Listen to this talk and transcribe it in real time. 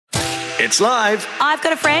It's live. I've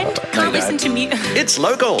got a friend. Can't listen to me. It's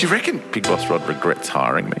local. Do you reckon Big Boss Rod regrets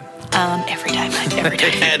hiring me? Every day, mate. Every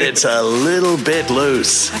day. And it's a little bit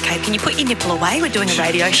loose. Okay, can you put your nipple away? We're doing a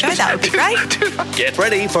radio show. That would be great. Get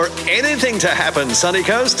ready for anything to happen, Sunny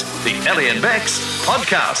Coast. The Ellie and Bex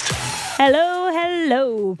podcast.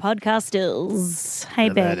 Hello, podcasters. Hey,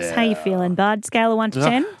 Bex, how you feeling, bud? Scale of 1 to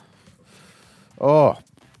 10? Oh,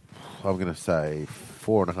 I'm going to say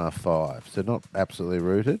 4.5, 5. So not absolutely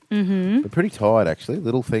rooted, but pretty tired, actually.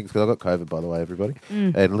 Little things, because I got COVID, by the way, everybody.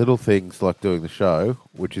 And little things like doing the show,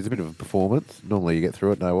 which is a bit of a performance. Normally you get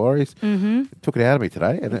through it, no worries. It took it out of me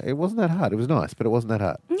today, and it wasn't that hard. It was nice, but it wasn't that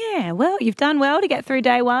hard. Yeah, well, you've done well to get through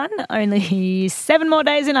day one. Only 7 more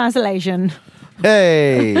days in isolation.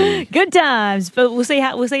 Hey! Good times, but we'll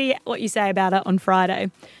see what you say about it on Friday.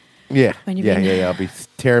 Yeah, When you've been- I'll be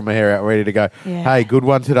tearing my hair out, ready to go. Yeah. Hey, good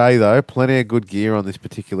one today, though. Plenty of good gear on this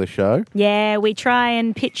particular show. Yeah, we try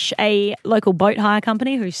and pitch a local boat hire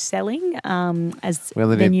company who's selling as Well,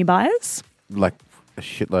 they their need- new buyers. Like a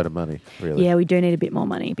shitload of money, really. Yeah, we do need a bit more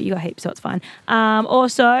money, but you got heaps, so it's fine.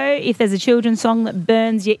 Also, if there's a children's song that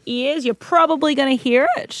burns your ears, you're probably going to hear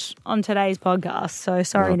it on today's podcast. So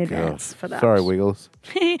sorry in Oh, advance God. for that. Sorry, Wiggles.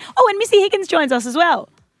 Oh, and Missy Higgins joins us as well.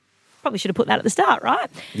 Probably should have put that at the start, right?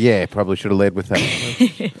 Yeah, probably should have led with that.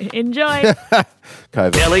 Enjoy.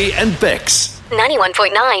 COVID. Ellie and Bex.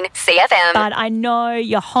 91.9 CFM. But I know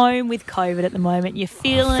you're home with COVID at the moment. You're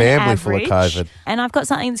feeling family average. full of COVID. And I've got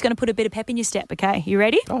something that's going to put a bit of pep in your step, okay? You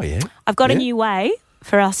ready? Oh, yeah. I've got a Yeah. new way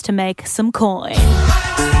for us to make some coin.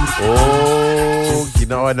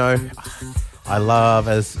 Oh, I know. I love,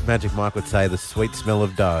 as Magic Mike would say, the sweet smell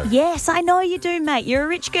of dough. Yes, I know you do, mate. You're a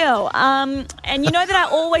rich girl. And you know that I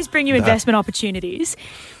always bring you investment opportunities.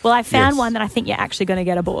 Well, I found Yes. one that I think you're actually going to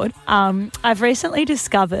get aboard. I've recently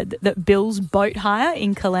discovered that Bill's Boat Hire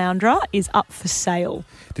in Caloundra is up for sale.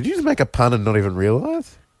 Did you just make a pun and not even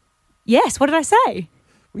realise? Yes, what did I say?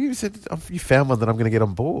 Well, you said you found one that I'm going to get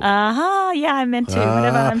on board. Uh-huh, yeah, I meant to.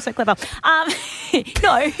 Whatever, I'm so clever.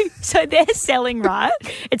 No, so they're selling, right?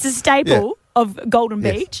 It's a staple of Golden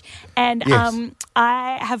Yes. Beach. And Yes.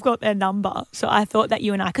 I have got their number. So I thought that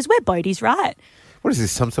you and I, because we're boaties, right? What is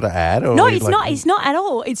this, some sort of ad? Or No, are you it's like- not. It's not at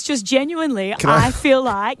all. It's just genuinely, I- I feel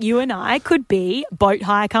like you and I could be boat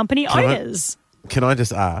hire company owners. Can I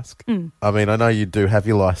just ask? Mm. I mean, I know you do have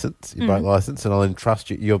your licence, your boat licence, and I'll entrust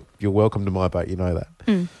you. You're welcome to my boat, you know that.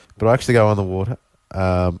 Mm. But I actually go on the water,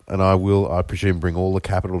 and I presume, bring all the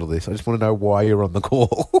capital to this. I just want to know why you're on the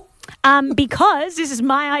call. Because this is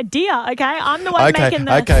my idea, okay? I'm the one okay, making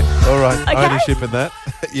the... okay, all right. Okay. Ownership in that.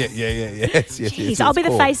 yes. Jeez, I'll be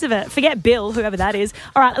the face of it. Forget Bill, whoever that is.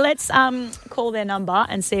 All right, let's call their number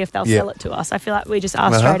and see if they'll Yeah. sell it to us. I feel like we just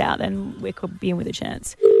ask Uh-huh. straight out, then we could be in with a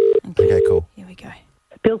chance. Okay, cool. Here we go.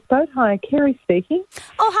 Bill's Boat Hire, Kerry speaking.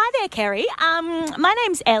 Oh, hi there, Kerry. My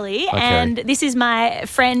name's Ellie, Hi, and Kerry. this is my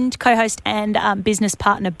friend, co-host, and business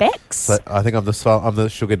partner, Bex. So I think I'm the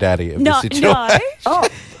sugar daddy of no, this situation. no. Oh,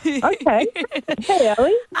 okay. Hey,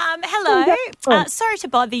 Ellie. Hello. Sorry to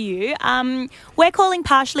bother you. We're calling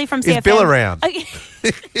partially from CFM. Is Bill around? Okay.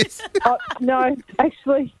 Oh, no,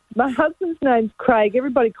 actually, my husband's name's Craig.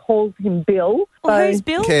 Everybody calls him Bill. Well, So- who's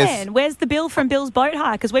Bill Cares. then? Where's the Bill from Bill's Boat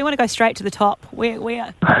Hire? Because we want to go straight to the top. We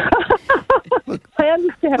are. I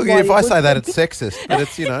understand Look, why if you I would say that, think it's sexist, but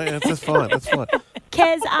it's that's fine. That's fine.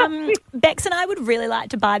 Kez, Bex and I would really like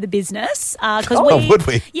to buy the business because Oh, would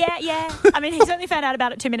we? Yeah. I mean, he's only found out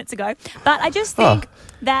about it 2 minutes ago. But I just think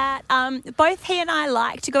that both he and I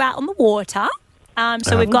like to go out on the water.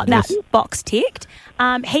 So we've got that yes. box ticked.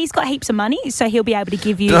 He's got heaps of money, so he'll be able to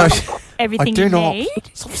give you No, everything I do you not. need.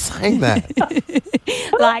 Stop saying that.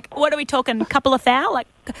 Like, what are we talking? A couple of thou? Like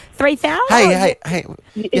 3,000? hey,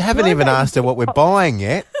 you It's haven't not even about- asked her what we're buying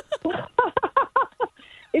yet.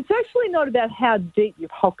 It's actually not about how deep your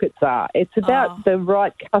pockets are. It's about the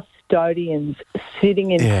right custodians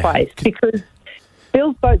sitting in Yeah. place because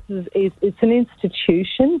Bill's Boats is it's an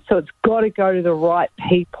institution, so it's got to go to the right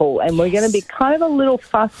people. And we're going to be kind of a little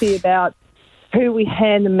fussy about who we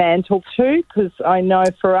hand the mantle to because I know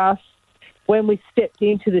for us, when we stepped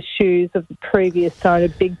into the shoes of the previous owner,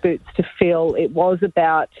 Big Boots to Fill, it was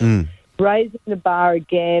about raising the bar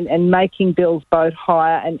again and making Bill's Boat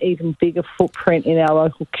Hire an even bigger footprint in our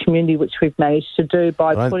local community, which we've managed to do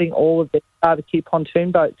by Right. putting all of the barbecue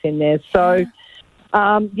pontoon boats in there. So,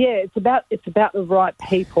 it's about the right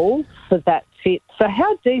people for that fit. So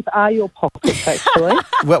how deep are your pockets, actually?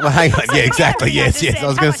 Well, hang on. Yeah, exactly. Yeah, Yes, just yes. I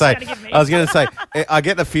was how going much to say. you gotta give me? I was going to say. I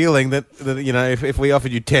get the feeling that you know, if we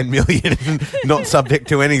offered you 10 million, not subject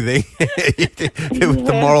to anything, it was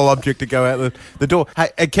the moral object to go out the door.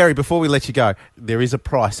 Hey, Kerry, before we let you go, there is a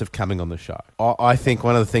price of coming on the show. I think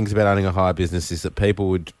one of the things about owning a hire business is that people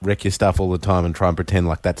would wreck your stuff all the time and try and pretend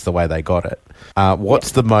like that's the way they got it.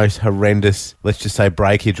 What's the most horrendous, let's just say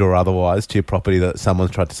breakage or otherwise, to your property that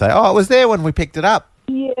someone's tried to say, oh, it was there when we picked it up?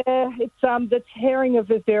 Yeah, it's the tearing of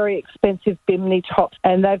a very expensive bimini top,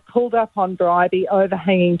 and they've pulled up on Bribey,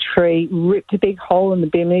 overhanging tree, ripped a big hole in the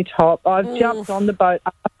bimini top. I've jumped on the boat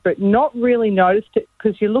after it, not really noticed it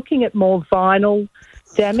because you're looking at more vinyl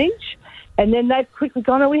damage. And then they've quickly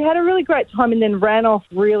gone, oh, we had a really great time, and then ran off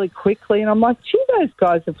really quickly. And I'm like, gee, those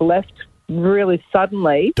guys have left really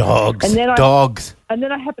suddenly. Dogs. And then Dogs. And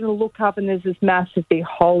then I happen to look up, and there's this massive big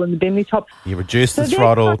hole in the bimini top. You reduce the So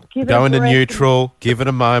throttle, then give it go a into breath neutral, give it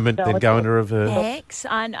a moment, No, then go into reverse. Bex,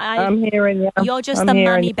 I'm hearing you. you're just I'm the hearing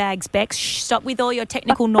money you. bags, Bex. Shh, stop with all your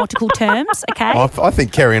technical nautical terms, okay? I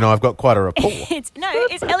think Kerry and I have got quite a rapport. It's going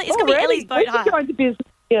to be Ellie's boat We should hire. go into business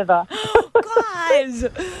together. Guys.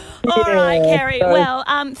 All right, Kerry. so- Well,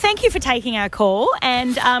 thank you for taking our call.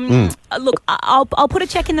 And look, I'll put a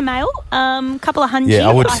check in the mail. Couple of hundred. Yeah,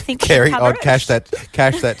 I would, think should Kerry. cover I'd it.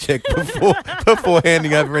 cash that check before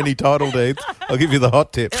handing over any title deeds. I'll give you the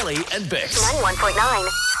hot tip. Ellie and Bex. 91.9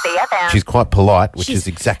 CFM. She's quite polite, which She's- is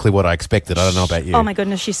exactly what I expected. I don't know about you. Oh my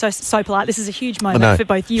goodness, she's so polite. This is a huge I moment know. for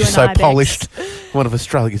both you She's and so I. Bex. polished. One of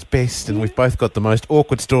Australia's best, and we've both got the most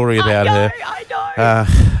awkward story about her. I know.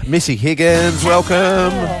 Missy Higgins, welcome.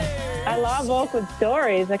 I love awkward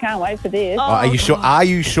stories. I can't wait for this. Oh, Are you sure? Are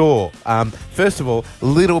you sure? First of all, a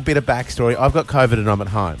little bit of backstory. I've got COVID and I'm at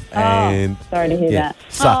home. And Sorry to hear that.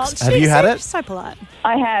 sucks. Oh, Have you had it? So polite.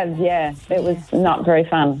 I have, yeah. It was not very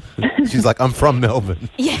fun. She's like, I'm from Melbourne.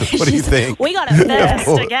 Yeah. What do you she's- think? We got it first,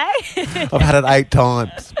 course. okay? I've had it 8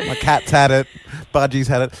 times. My cat's had it. Budgie's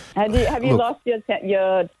had it. Have you Look. lost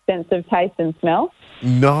your sense of taste and smell?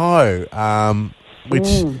 No. Which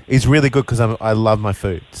is really good because I love my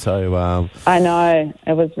food. So, I know.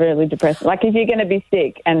 It was really depressing. Like, if you're going to be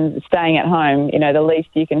sick and staying at home, you know, the least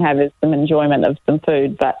you can have is some enjoyment of some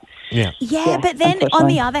food. But yeah. Yeah, but then on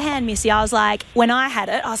unfortunately. the other hand, Missy, I was like, when I had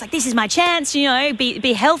it, I was like, this is my chance, you know,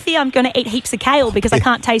 be healthy. I'm going to eat heaps of kale because I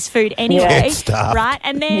can't taste food anyway, Get stuffed. right?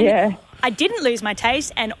 And then Yeah. I didn't lose my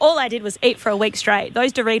taste, and all I did was eat for a week straight.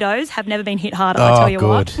 Those Doritos have never been hit harder, I tell you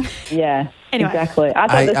good. what. yeah, Anyway. exactly. I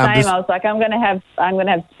thought Hey, the same. just- I was like, I'm going to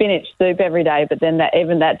have spinach soup every day, but then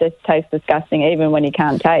that just tastes disgusting, even when you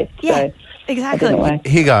can't taste. Yeah, So, exactly. it didn't work.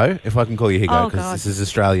 Higo, if I can call you Higo, Oh, because God. this is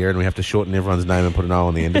Australia and we have to shorten everyone's name and put an O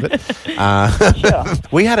on the end of it. Sure.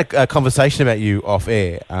 We had a conversation about you off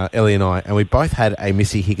air, Ellie and I, and we both had a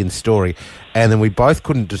Missy Higgins story, and then we both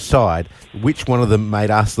couldn't decide which one of them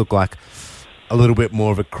made us look like a little bit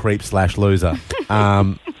more of a creep/loser.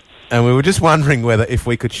 And we were just wondering whether if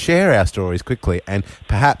we could share our stories quickly, and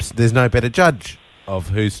perhaps there's no better judge of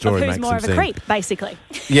whose story Of who's makes more them of a seem. creep, basically.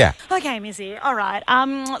 Yeah. Okay, Missy. All right.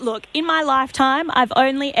 Look, in my lifetime, I've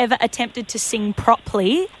only ever attempted to sing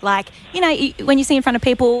properly. Like, you know, when you sing in front of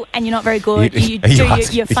people and you're not very good, you Are you do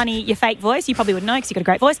asking your me? funny, your fake voice. You probably wouldn't know because you've got a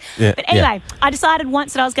great voice. Yeah, But anyway, I decided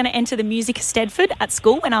once that I was going to enter the music of Stedford at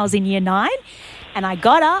school when I was in year 9. And I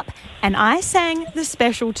got up and I sang the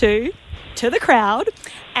special to the crowd.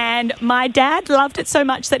 And my dad loved it so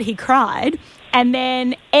much that he cried. And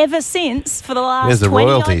then ever since, for the There's last the 20 odd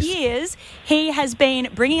royalties. years, he has been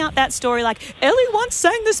bringing up that story like, Ellie once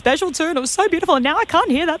sang the special tune. It was so beautiful. And now I can't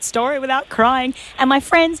hear that story without crying. And my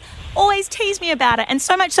friends always tease me about it. And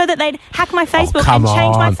so much so that they'd hack my Facebook come and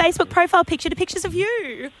change my on. Facebook profile picture to pictures of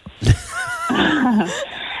you.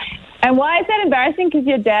 And why is that embarrassing? Because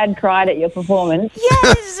your dad cried at your performance.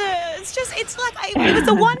 Yes, it was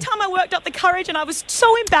the one time I worked up the courage and I was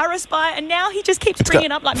so embarrassed by it. And now he just keeps bringing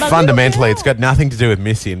it up like my little fundamentally, girl. it's got nothing to do with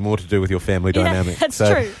Missy and more to do with your family Yeah, dynamic. that's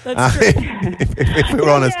So, true. That's true. if we're Your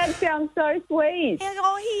honest, dad sounds so sweet.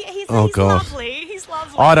 He's Oh, God. lovely. He's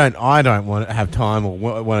lovely. I don't want to have time or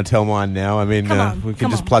want to tell mine now. I mean, Come on, we can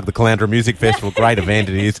come just on. plug the Caloundra Music Festival. Great event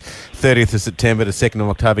it is. 30th of September to 2nd of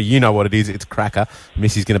October. You know what it is. It's cracker.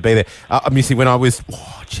 Missy's going to be there. Missy, when I was,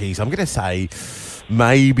 I'm going to say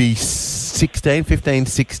maybe 15,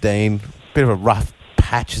 16. Bit of a rough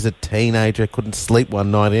patch as a teenager. Couldn't sleep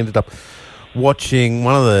one night. Ended up watching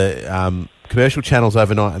one of the commercial channels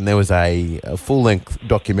overnight, and there was a full-length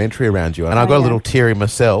documentary around you. And I got a little teary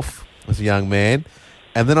myself as a young man.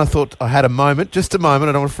 And then I thought, I had a moment, just a moment,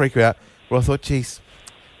 I don't want to freak you out, where I thought, geez,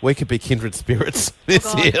 we could be kindred spirits,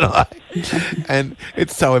 Missy and I. And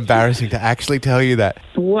it's so embarrassing to actually tell you that.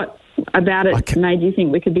 What about it made you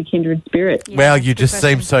think we could be kindred spirits? Well, you good just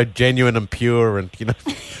question. seem so genuine and pure, and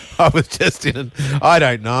I was just I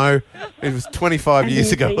don't know. It was 25 And years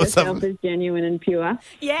you ago see or yourself something. as genuine and pure.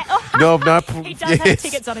 Yeah. No, He does have yes.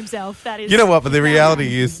 tickets on himself. That is. You know what? But the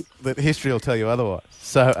reality is that history will tell you otherwise.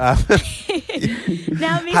 So,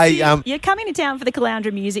 Now, Missy, Hey, you're coming to town for the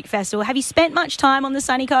Caloundra Music Festival. Have you spent much time on the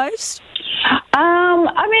sunny coast?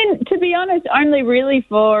 I mean, to be honest, only really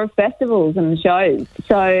for festivals and shows.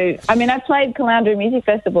 So, I mean, I've played Caloundra Music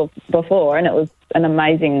Festival before, and it was an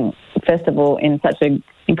amazing festival in such an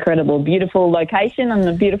incredible, beautiful location on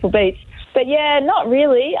a beautiful beach. But yeah, not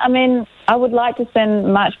really. I mean, I would like to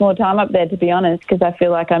spend much more time up there, to be honest, because I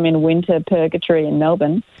feel like I'm in winter purgatory in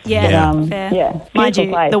Melbourne. Yeah, But, fair. yeah, Mind beautiful you,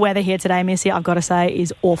 place. the weather here today, Missy, I've got to say,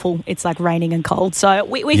 is awful. It's like raining and cold. So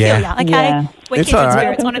we Yeah. feel you, okay? Yeah. We're It's kindred all right.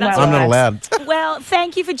 spirits. One of those I'm not vibes. allowed. Well,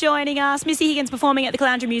 thank you for joining us. Missy Higgins performing at the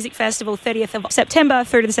Caloundra Music Festival, 30th of September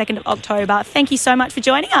through to the 2nd of October. Thank you so much for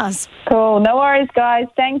joining us. Cool. No worries, guys.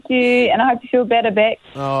 Thank you. And I hope you feel better, Beck.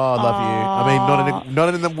 Oh, I love you. I mean,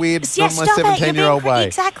 not in the weird, Yeah, not in my stop it. You're being 17-year-old way.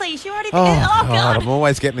 Exactly. She already Oh, oh, God, God. I'm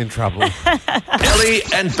always getting in trouble. Ellie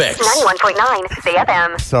and Bex. 91.9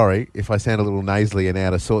 CFM. Sorry if I sound a little nasally and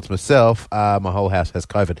out of sorts myself. My whole house has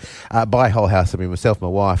COVID. By whole house, I mean myself, my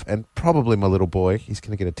wife, and probably my little boy. He's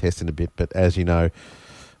going to get a test in a bit, but as you know,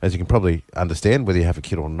 as you can probably understand, whether you have a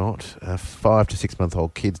kid or not, 5 to 6 month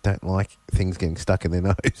old kids don't like things getting stuck in their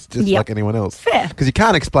nose, just Yep. like anyone else. Fair. Because you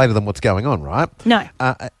can't explain to them what's going on, right? No.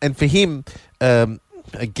 And for him,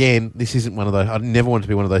 again, this isn't one of those. I never wanted to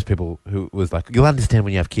be one of those people who was like, you'll understand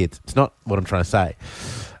when you have kids. It's not what I'm trying to say.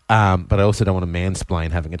 But I also don't want to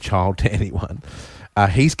mansplain having a child to anyone.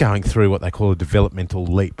 He's going through what they call a developmental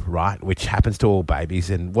leap, right? Which happens to all babies.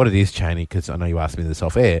 And what it is, Cheney, because I know you asked me this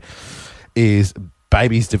off air, is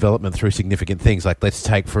babies' development through significant things. Like, let's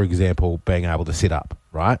take, for example, being able to sit up,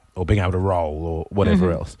 right? Or being able to roll or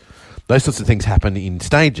whatever else. Those sorts of things happen in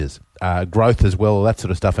stages, growth as well, that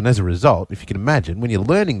sort of stuff. And as a result, if you can imagine, when you're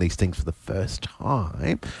learning these things for the first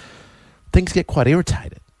time, things get quite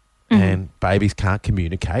irritated. And babies can't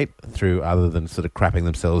communicate through other than sort of crapping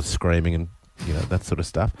themselves, screaming and, that sort of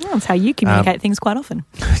stuff. Well, that's how you communicate things quite often.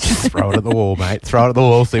 Just throw it at the wall, mate. Throw it at the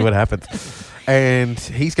wall, see what happens. And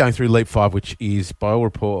he's going through Leap 5, which is, by all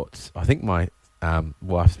reports, I think my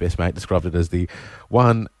wife's best mate described it as the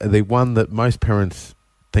one that most parents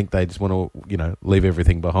think they just want to, leave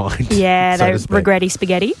everything behind. Yeah, so to those speak. regretty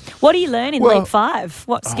spaghetti. What do you learn in Well, Leap 5?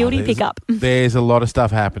 What skill do you pick up? There's a lot of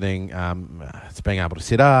stuff happening. It's being able to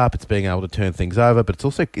sit up, it's being able to turn things over, but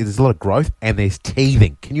there's a lot of growth and there's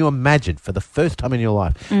teething. Can you imagine for the first time in your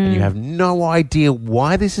life and you have no idea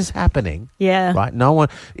why this is happening? Yeah. Right? No one,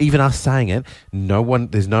 even us saying it,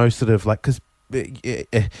 there's no sort of like, because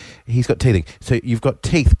he's got teething. So you've got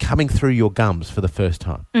teeth coming through your gums for the first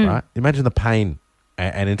time, right? Imagine the pain.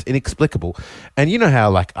 And it's inexplicable. And you know how,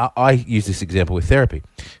 like, I use this example with therapy,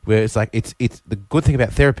 where it's like, it's the good thing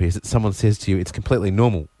about therapy is that someone says to you, it's completely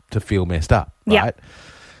normal to feel messed up, Yeah. right?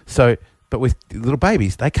 So, but with little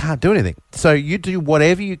babies, they can't do anything. So you do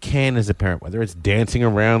whatever you can as a parent, whether it's dancing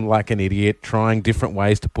around like an idiot, trying different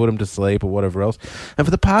ways to put them to sleep or whatever else. And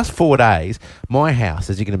for the past 4 days, my house,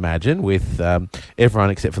 as you can imagine, with everyone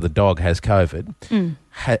except for the dog has COVID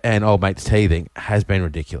and old mate's teething, has been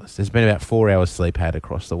ridiculous. There's been about 4 hours sleep had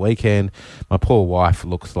across the weekend. My poor wife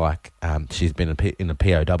looks like she's been in a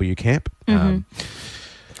POW camp. I'm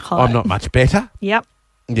not much better. Yep.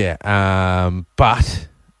 Yeah, but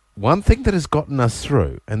one thing that has gotten us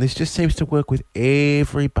through, and this just seems to work with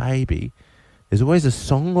every baby, there's always a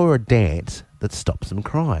song or a dance that stops them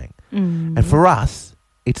crying. And for us,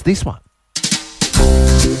 it's this one.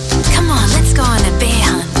 Come on, let's go on a bear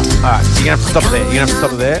hunt. All right, you're going to have to stop it there. You're going to have to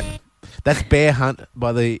stop it there. That's Bear Hunt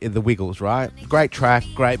by the Wiggles, right? Great track,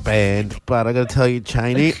 great band, but I got to tell you,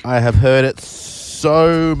 Cheney, I have heard it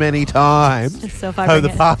so many times So if I over bring the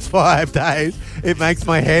it- past 5 days, it makes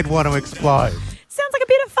my head want to explode. Sounds like a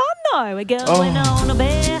bit of fun, though. We're going on a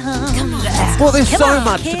bear hunt. Come on, let's Well, there's Come so on,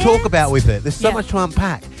 much to kids. talk about with it. There's so Yeah. much to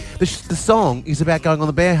unpack. The song is about going on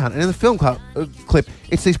the bear hunt, and in the film clip,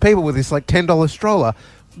 it's these people with this like $10 stroller.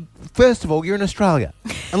 First of all, you're in Australia.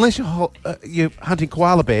 Unless you're hunting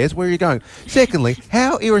koala bears, where are you going? Secondly,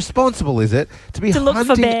 how irresponsible is it to be To look for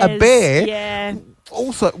hunting bears. a bear? Yeah.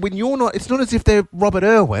 Also, when you're not, it's not as if they're Robert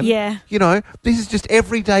Irwin. Yeah. This is just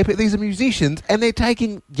everyday. These are musicians, and they're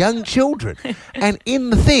taking young children. And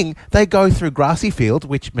in the thing, they go through grassy fields,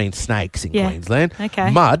 which means snakes in Yeah. Queensland. Okay.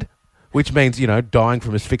 Mud, which means dying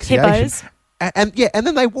from asphyxiation. Hippos. And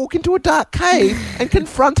then they walk into a dark cave and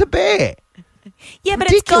confront a bear. Yeah,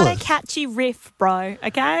 but it's got a Ridiculous. catchy riff, bro,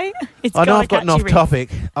 okay? It's I know got I've a gotten catchy off riff. topic.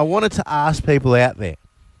 I wanted to ask people out there,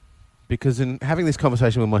 because in having this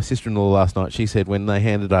conversation with my sister-in-law last night, she said when they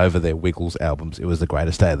handed over their Wiggles albums, it was the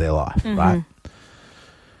greatest day of their life, right?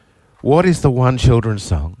 What is the one children's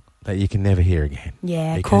song that you can never hear again?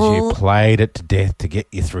 Yeah, because you played it to death to get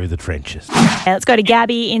you through the trenches. Let's go to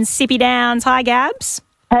Gabby in Sippy Downs. Hi, Gabs.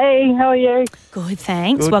 Hey, how are you? Good,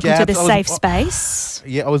 thanks. Good, Welcome to Gabs. the safe space.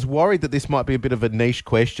 Yeah, I was worried that this might be a bit of a niche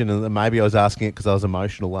question and that maybe I was asking it because I was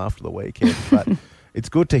emotional after the weekend. But it's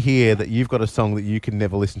good to hear that you've got a song that you can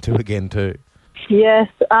never listen to again too. Yes,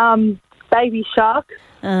 Baby Shark.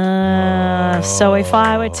 So if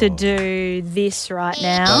I were to do this right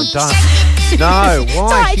now. Don't. No, why?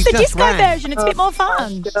 Sorry, it's She the just disco rang. version. It's a bit more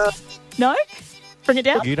fun. No? Bring it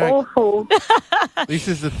down. You don't. Awful. This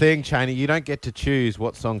is the thing, Cheney. You don't get to choose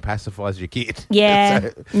what song pacifies your kid. Yeah,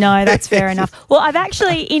 So- no, that's fair enough. Well, I've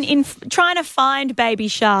actually, in trying to find Baby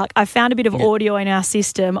Shark, I found a bit of audio in our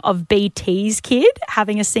system of BT's kid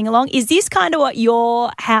having a sing-along. Is this kind of what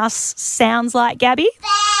your house sounds like, Gabby?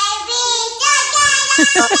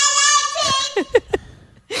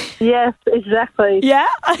 Yes, exactly. Yeah?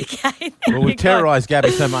 Okay. Well, we've terrorised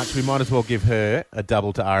Gabby so much, we might as well give her a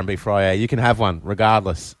double to R&B Friday. You can have one,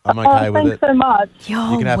 regardless. I'm okay with Thanks it. so much.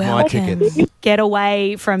 You're You can have my welcome. tickets. Get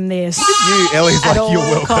away from this. You, Ellie's At like, you're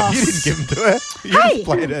all welcome. costs. You didn't give them to her. You Hey, just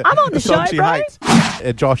played her. I'm on the a song show, she bro. hates.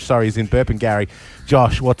 Josh, sorry, is in Burpengary.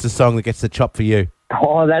 Josh, what's the song that gets the chop for you?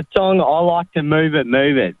 Oh, that song, I Like to Move It,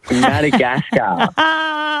 from Madagascar.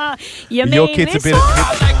 You mean Your kid's a this bit one?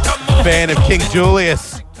 of fan of King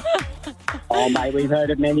Julius. Oh, mate, we've heard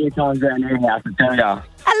it many times around our house, I tell ya.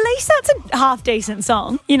 At least that's a half-decent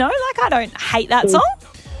song. You know, like I don't hate that song.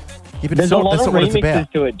 Yeah, but There's it's a not, lot that's of not what it's about.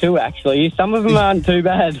 remixes to it too, actually. Some of them aren't too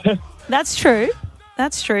bad. That's true.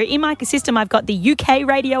 That's true. In my system, I've got the UK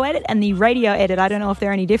radio edit and the radio edit. I don't know if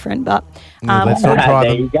they're any different, but Let's not try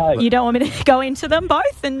there them. you go. you don't want me to go into them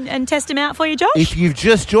both and test them out for you, Josh? If you've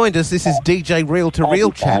just joined us, this is DJ Reel to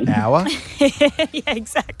Reel Chat Hour. Yeah,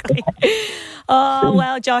 exactly. Oh,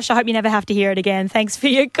 well, Josh, I hope you never have to hear it again. Thanks for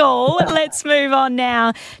your call. Let's move on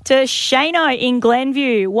now to Shano in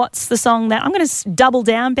Glenview. What's the song that I'm going to double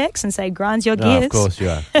down, Bex, and say grinds your No, gears? of course you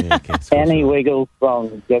are. Yeah, of course Any you are. Wiggles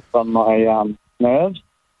song gets on my nerves.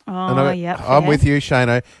 And Oh, yeah. I'm with you,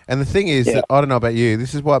 Shano. And the thing is, Yeah. that I don't know about you,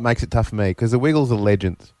 this is what makes it tough for me, because the Wiggles are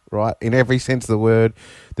legends, right? In every sense of the word.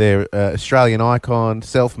 They're Australian icon,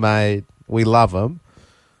 self-made. We love them.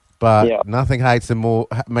 But Yeah. nothing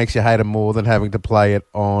makes you hate them more than having to play it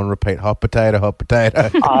on repeat. Hot potato, hot potato.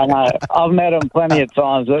 I know. I've met them plenty of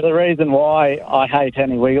times, but the reason why I hate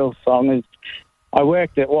any Wiggles song is I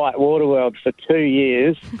worked at White Water World for 2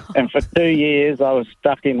 years, and for 2 years I was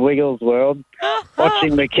stuck in Wiggles World,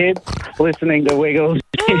 watching the kids, listening to Wiggles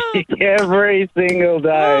every single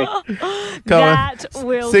day. Come on. That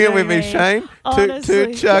will Sing it do with me, Shane. Toot, Honestly.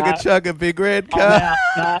 toot, chugga, Nah. chugga, big red I'm car. out.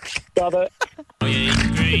 Nah, got it.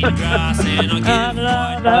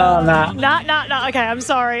 No. Okay, I'm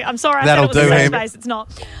sorry. I said That'll it was a do safe him. space. It's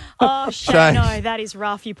not. Oh, Shane. Shano, that is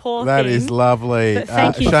rough. You poor That thing. is lovely. But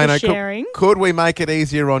thank you for Shano, sharing. Could we make it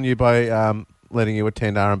easier on you by letting you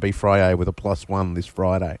attend R&B Friday with a +1 this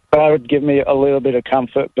Friday? That would give me a little bit of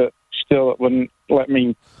comfort, but still it wouldn't let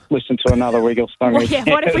me listen to another Wiggles song. Well, yeah,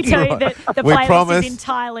 what if we tell you that the We playlist promise. is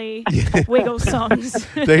entirely Wiggle songs?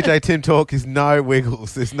 DJ Tim Talk is no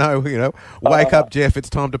Wiggles. There's no, wake up, Jeff. It's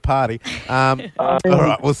time to party. All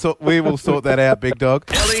right, we will sort that out, big dog.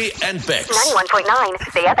 Ellie and Bex. 91.9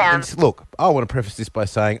 CFM. And look, I want to preface this by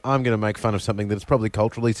saying I'm going to make fun of something that is probably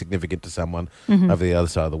culturally significant to someone over the other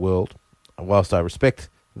side of the world. Whilst I respect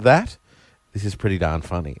that, this is pretty darn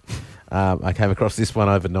funny. I came across this one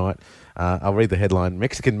overnight. I'll read the headline.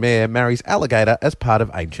 Mexican mayor marries alligator as part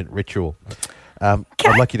of ancient ritual. I'd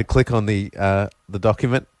like you to click on the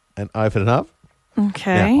document and open it up.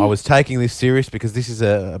 Okay. Now, I was taking this serious because this is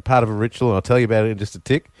a part of a ritual, and I'll tell you about it in just a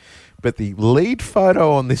tick. But the lead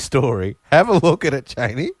photo on this story, have a look at it,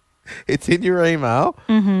 Cheney. It's in your email.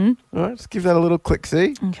 Mm-hmm. All right, just give that a little click,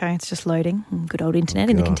 see? Okay, it's just loading. Good old internet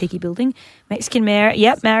in the God. Kentucky building. Mexican mayor,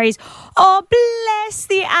 marries. Oh, bless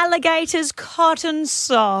the alligator's cotton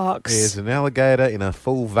socks. There's an alligator in a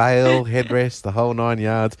full veil, headdress, the whole 9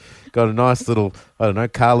 yards. Got a nice little,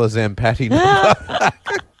 Carla Zampatti number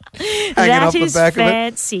hanging That off the is back of it.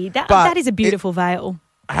 fancy. But That is a beautiful veil.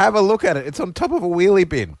 Have a look at it. It's on top of a wheelie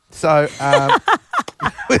bin. So,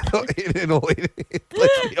 let's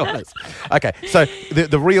be honest. Okay, so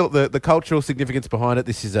the cultural significance behind it.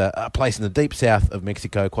 This is a place in the deep south of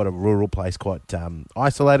Mexico, quite a rural place, quite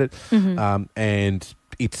isolated, and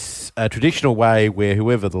it's a traditional way where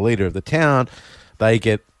whoever the leader of the town,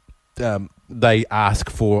 they ask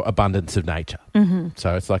for abundance of nature.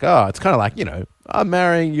 So it's like, it's kind of like I'm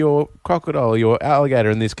marrying your crocodile, your alligator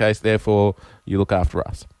in this case, therefore you look after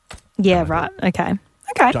us. Yeah, right. Okay.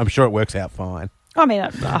 I'm sure it works out fine. I mean, I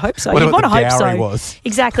hope so. Wonder You'd what want to the hope so. dowry was.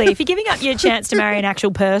 Exactly. If you're giving up your chance to marry an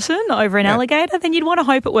actual person over an alligator, then you'd want to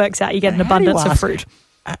hope it works out. You get an abundance of fruit.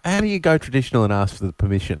 How do you go traditional and ask for the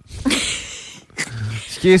permission?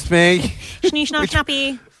 Excuse me. Schnee, schnapp,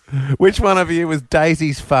 schnappy. Which one of you was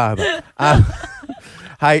Daisy's father?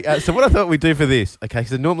 Hey, so what I thought we'd do for this, okay,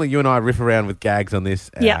 so normally you and I riff around with gags on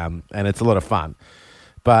this, and it's a lot of fun.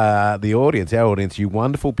 But the audience, our audience, you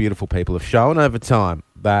wonderful, beautiful people have shown over time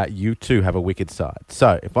that you too have a wicked side.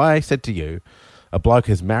 So if I said to you, a bloke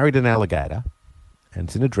has married an alligator and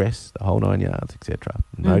it's in a dress, the whole 9 yards, etc.,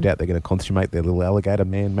 no doubt they're going to consummate their little alligator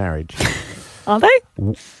man marriage. Are they?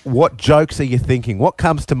 What jokes are you thinking? What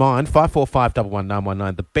comes to mind? 545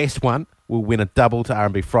 11919. The best one will win a double to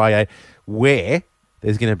R&B Friday, where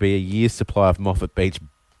there's going to be a year's supply of Moffat Beach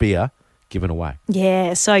beer given away.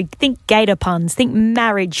 Yeah, so think gator puns, think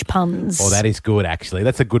marriage puns. Oh, that is good, actually.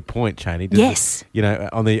 That's a good point, Cheney. Yes. You know,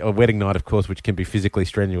 on the wedding night, of course, which can be physically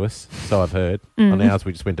strenuous, so I've heard. On ours,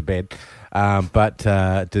 we just went to bed. But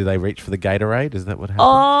do they reach for the Gatorade? Is that what happens?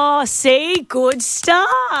 Oh, see? Good start.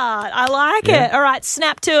 I like it. All right,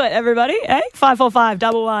 snap to it, everybody. 545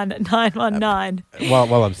 11919.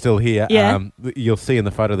 While I'm still here, Yeah. You'll see in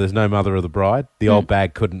the photo there's no mother of the bride. The old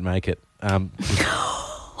bag couldn't make it.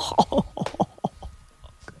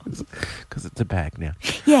 Because it's a bag now.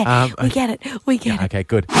 Yeah, we get it. We get it. Okay,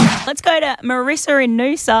 good. Let's go to Marissa in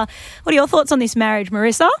Noosa. What are your thoughts on this marriage,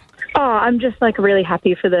 Marissa? Oh, I'm just really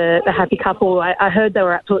happy for the happy couple. I heard they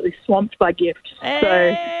were absolutely swamped by gifts.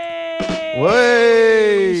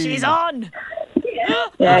 Way! She's on.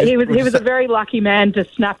 Yeah, he was a very lucky man to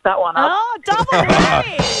snap that one up. Oh, double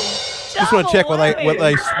whammy. Just want to check, were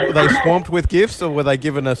they swamped with gifts or were they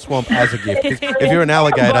given a swamp as a gift? 'Cause if you're an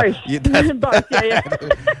alligator, Both, yeah.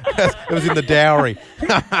 it was in the dowry.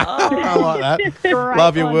 I like that. Great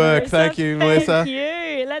Love your one, work. Marissa. Thank you, Melissa. Thank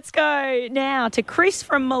you. Let's go now to Chris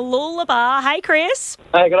from Mooloolaba. Hey, Chris.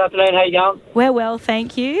 Hey, good afternoon. How you going? We're well,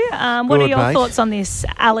 thank you. What are Good, your mate. thoughts on this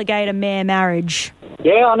alligator mare marriage?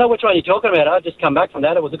 Yeah, I know which one you're talking about. I just come back from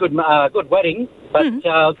that. It was a good wedding, but I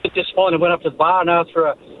was a bit disappointed. Went up to the bar and asked for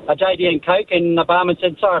a JD and Coke, and the barman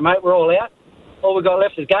said, "Sorry, mate, we're all out. All we got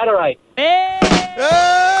left is Gatorade." Hey!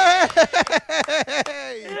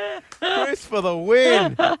 Chris for the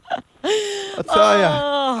win. I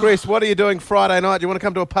tell you, Chris, what are you doing Friday night? Do you want to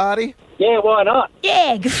come to a party? Yeah, why not?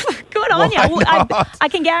 Yeah, good on you. I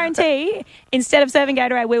can guarantee instead of serving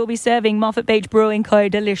Gatorade, we will be serving Moffat Beach Brewing Co.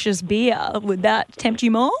 delicious beer. Would that tempt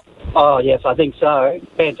you more? Oh, yes, I think so.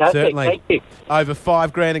 Fantastic. Certainly. Thank you. Over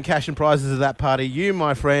 $5,000 in cash and prizes at that party. You,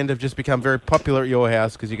 my friend, have just become very popular at your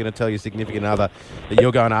house because you're going to tell your significant other that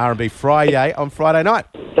you're going to R&B Friday on Friday night.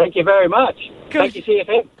 Thank you very much. Thank you,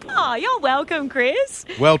 CFM. Oh, you're welcome, Chris.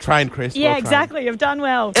 Well trained, Chris. Yeah, well trained. exactly. You've done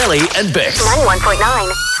well. Ellie and Bex.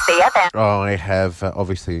 91.9 CFM. I have,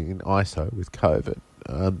 obviously, in ISO with COVID,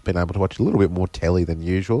 been able to watch a little bit more telly than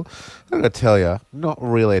usual. I'm going to tell you, not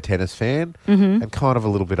really a tennis fan and kind of a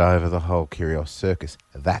little bit over the whole Kyrgios circus.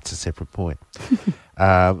 That's a separate point.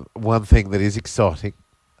 One thing that is exciting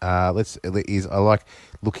is I like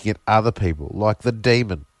looking at other people, like the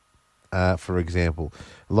Demon, for example,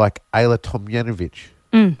 like Ayla Tomljanovic.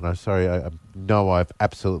 And I'm sorry, I know I've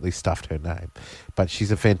absolutely stuffed her name, but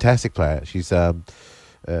she's a fantastic player. She's the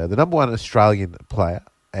number one Australian player.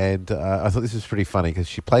 And I thought this was pretty funny because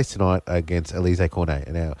she plays tonight against Alizé Cornet.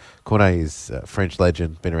 And now Cornet is a French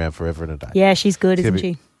legend, been around forever and a day. Yeah, she's good, isn't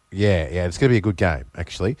she? Yeah, it's going to be a good game,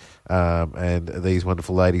 actually. And these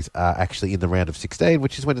wonderful ladies are actually in the round of 16,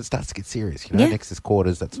 which is when it starts to get serious, next is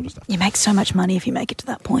quarters, that sort of stuff. You make so much money if you make it to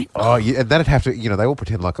that point. Oh, yeah, and that'd have to, they all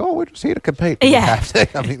pretend like, oh, we're just here to compete. But Yeah. you have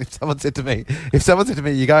to. I mean, if someone said to me,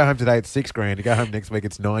 you go home today, it's $6,000, you go home next week,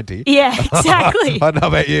 it's 90. Yeah, exactly. I don't know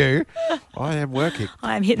about you. I am working.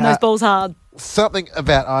 I'm hitting those balls hard. Something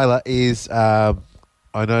about Ayla is, I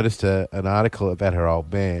noticed an article about her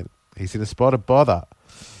old man. He's in a spot of bother.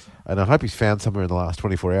 And I hope he's found somewhere in the last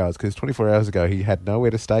 24 hours because 24 hours ago he had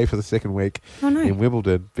nowhere to stay for the second week in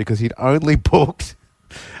Wimbledon because he'd only booked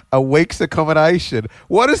a week's accommodation.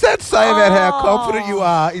 What does that say about how confident you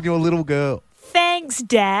are in your little girl? Thanks,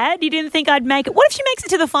 Dad. You didn't think I'd make it. What if she makes it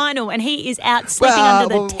to the final and he is out sleeping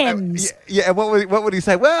under the Thames? Yeah, and what would he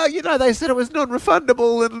say? Well, they said it was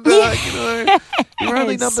non-refundable and, you're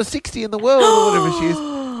only number 60 in the world or whatever she is.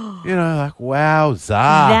 Wowza.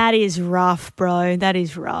 That is rough, bro. That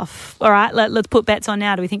is rough. All right, let's put bets on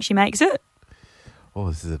now. Do we think she makes it? Oh,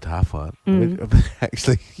 this is a tough one.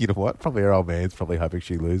 Actually, you know what? Probably her old man's probably hoping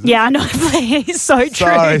she loses. Yeah, I know. It's so true.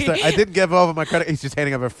 Sorry, I didn't give over my credit. He's just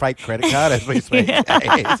handing over a fake credit card as we speak.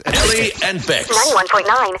 Ellie and Bex.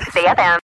 91.9 CFM.